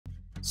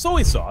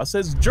Soy sauce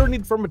has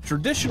journeyed from a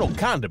traditional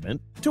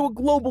condiment to a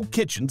global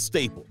kitchen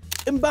staple,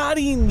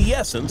 embodying the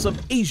essence of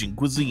Asian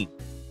cuisine.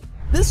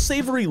 This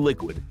savory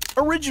liquid,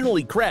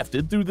 originally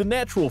crafted through the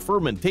natural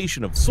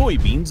fermentation of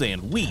soybeans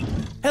and wheat,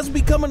 has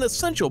become an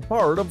essential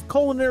part of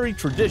culinary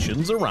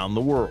traditions around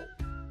the world.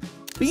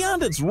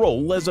 Beyond its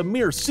role as a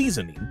mere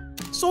seasoning,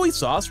 soy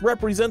sauce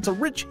represents a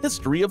rich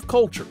history of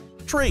culture,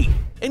 trade,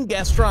 and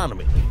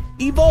gastronomy,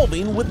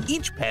 evolving with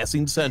each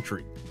passing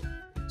century.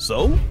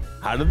 So,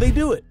 how did they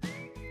do it?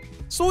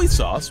 Soy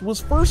sauce was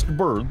first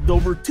birthed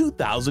over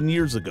 2,000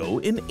 years ago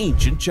in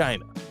ancient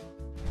China.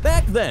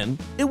 Back then,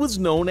 it was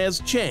known as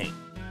chang,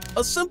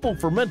 a simple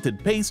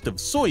fermented paste of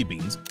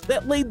soybeans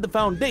that laid the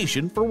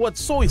foundation for what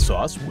soy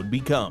sauce would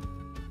become.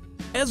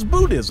 As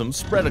Buddhism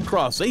spread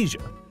across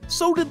Asia,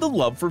 so did the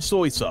love for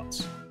soy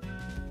sauce.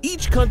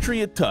 Each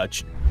country it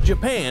touched,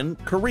 Japan,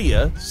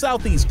 Korea,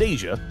 Southeast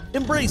Asia,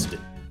 embraced it,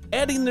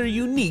 adding their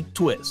unique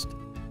twist.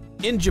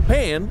 In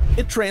Japan,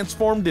 it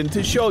transformed into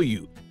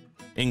shoyu.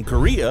 In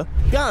Korea,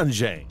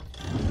 ganjang.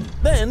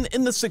 Then,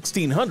 in the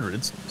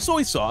 1600s,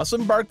 soy sauce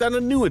embarked on a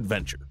new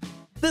adventure,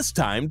 this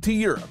time to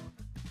Europe.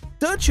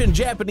 Dutch and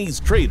Japanese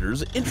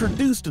traders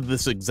introduced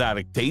this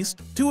exotic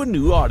taste to a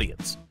new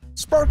audience,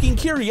 sparking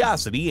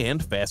curiosity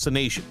and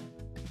fascination.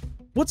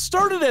 What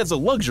started as a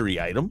luxury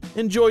item,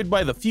 enjoyed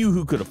by the few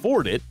who could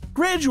afford it,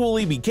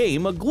 gradually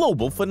became a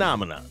global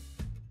phenomenon.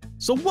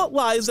 So what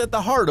lies at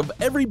the heart of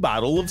every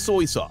bottle of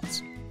soy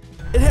sauce?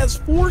 It has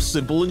 4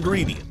 simple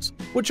ingredients,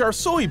 which are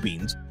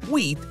soybeans,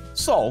 wheat,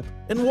 salt,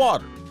 and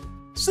water.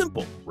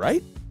 Simple,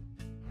 right?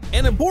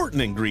 An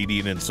important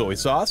ingredient in soy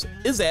sauce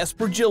is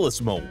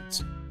Aspergillus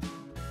molds.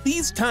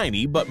 These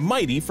tiny but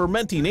mighty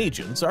fermenting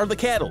agents are the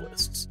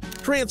catalysts,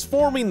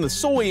 transforming the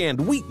soy and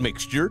wheat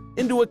mixture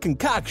into a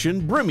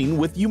concoction brimming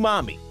with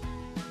umami.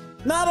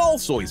 Not all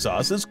soy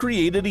sauce is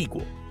created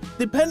equal.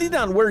 Depending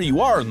on where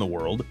you are in the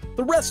world,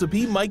 the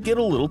recipe might get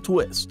a little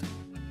twist.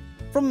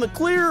 From the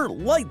clear,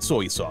 light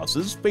soy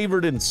sauces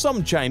favored in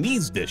some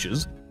Chinese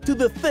dishes to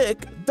the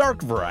thick,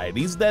 dark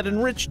varieties that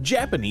enrich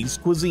Japanese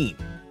cuisine,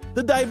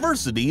 the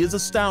diversity is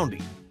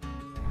astounding.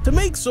 To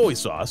make soy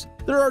sauce,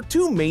 there are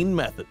 2 main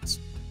methods.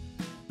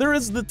 There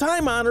is the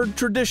time-honored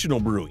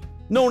traditional brewing,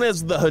 known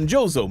as the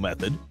Honjozo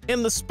method,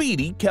 and the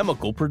speedy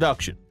chemical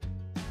production.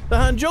 The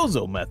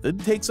Honjozo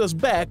method takes us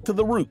back to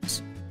the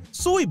roots.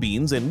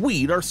 Soybeans and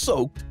wheat are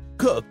soaked,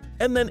 cooked,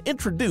 and then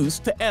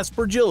introduced to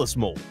Aspergillus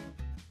mold.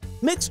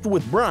 Mixed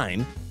with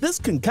brine, this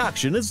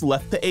concoction is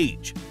left to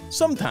age,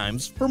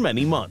 sometimes for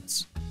many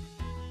months.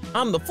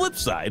 On the flip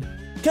side,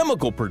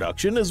 chemical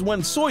production is when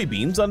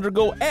soybeans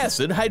undergo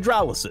acid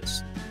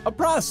hydrolysis, a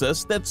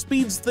process that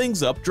speeds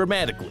things up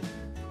dramatically.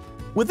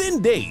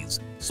 Within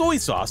days, soy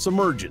sauce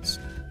emerges.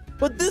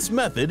 But this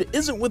method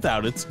isn't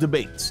without its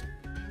debates.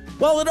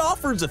 While it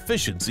offers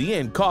efficiency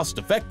and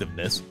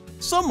cost-effectiveness,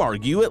 some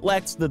argue it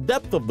lacks the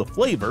depth of the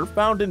flavor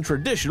found in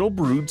traditional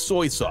brewed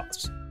soy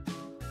sauce.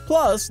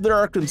 Plus, there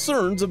are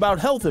concerns about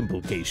health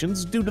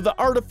implications due to the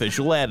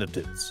artificial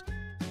additives.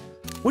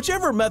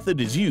 Whichever method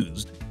is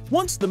used,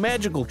 once the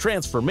magical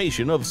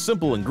transformation of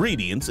simple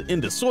ingredients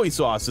into soy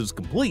sauce is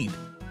complete,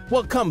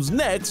 what comes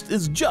next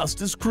is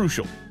just as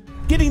crucial: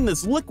 getting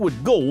this liquid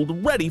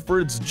gold ready for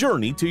its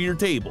journey to your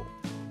table.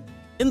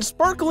 In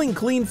sparkling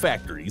clean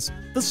factories,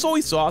 the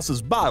soy sauce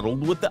is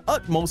bottled with the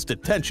utmost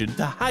attention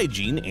to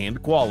hygiene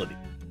and quality.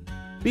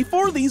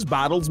 Before these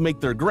bottles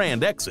make their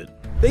grand exit,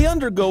 they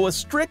undergo a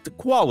strict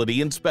quality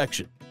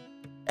inspection.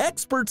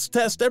 Experts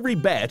test every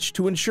batch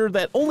to ensure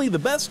that only the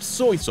best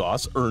soy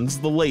sauce earns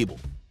the label.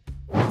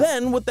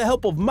 Then, with the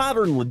help of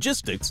modern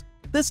logistics,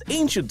 this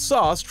ancient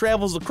sauce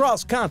travels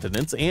across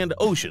continents and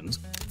oceans,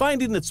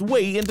 finding its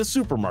way into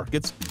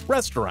supermarkets,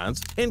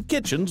 restaurants, and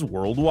kitchens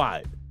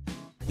worldwide.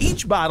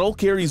 Each bottle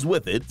carries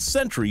with it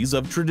centuries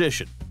of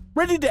tradition,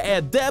 ready to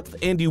add depth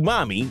and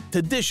umami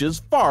to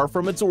dishes far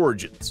from its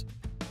origins.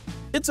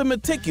 It's a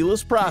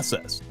meticulous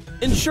process,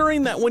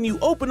 ensuring that when you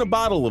open a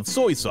bottle of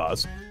soy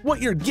sauce,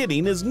 what you're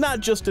getting is not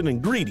just an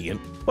ingredient,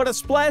 but a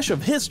splash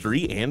of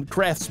history and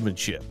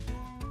craftsmanship.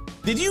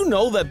 Did you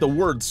know that the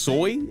word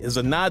soy is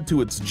a nod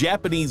to its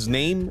Japanese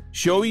name,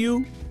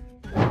 shoyu?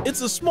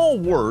 It's a small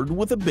word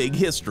with a big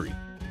history,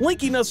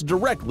 linking us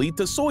directly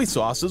to soy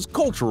sauce's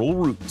cultural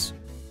roots.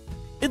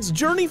 Its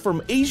journey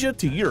from Asia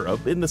to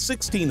Europe in the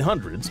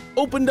 1600s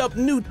opened up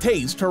new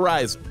taste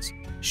horizons,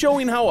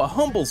 showing how a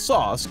humble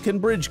sauce can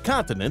bridge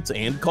continents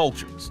and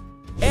cultures,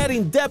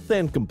 adding depth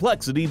and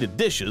complexity to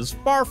dishes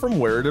far from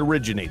where it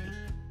originated.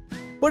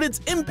 But its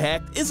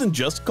impact isn't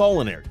just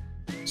culinary.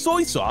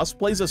 Soy sauce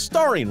plays a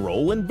starring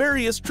role in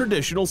various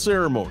traditional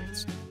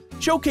ceremonies,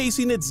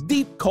 showcasing its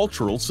deep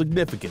cultural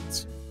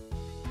significance.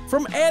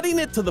 From adding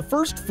it to the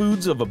first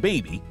foods of a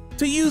baby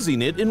to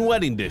using it in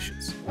wedding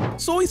dishes,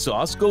 soy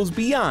sauce goes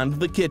beyond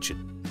the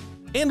kitchen.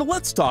 And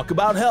let's talk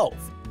about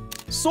health.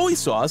 Soy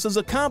sauce is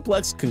a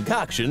complex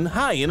concoction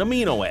high in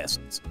amino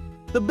acids,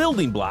 the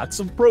building blocks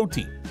of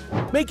protein,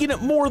 making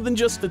it more than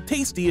just a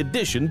tasty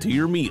addition to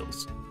your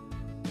meals.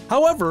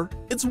 However,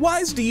 it's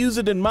wise to use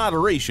it in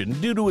moderation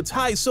due to its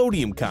high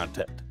sodium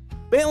content.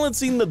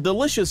 balancing the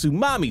delicious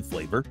umami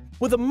flavor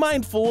with a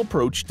mindful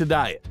approach to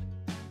diet.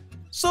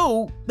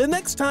 So, the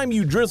next time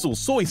you drizzle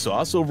soy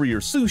sauce over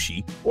your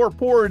sushi or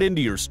pour it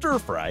into your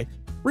stir-fry,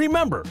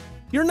 remember,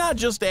 you're not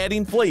just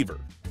adding flavor.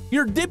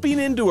 You're dipping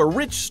into a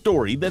rich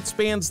story that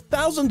spans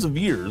thousands of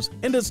years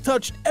and has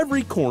touched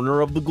every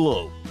corner of the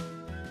globe.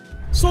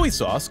 Soy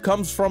sauce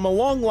comes from a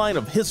long line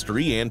of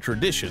history and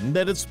tradition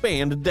that has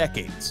spanned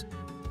decades.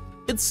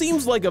 It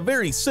seems like a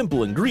very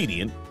simple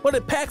ingredient, but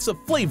it packs a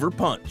flavor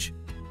punch.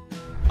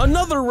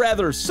 Another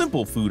rather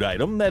simple food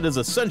item that is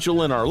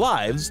essential in our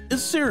lives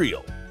is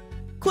cereal.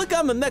 Click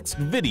on the next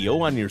video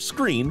on your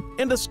screen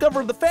and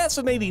discover the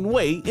fascinating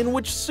way in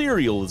which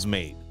cereal is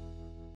made.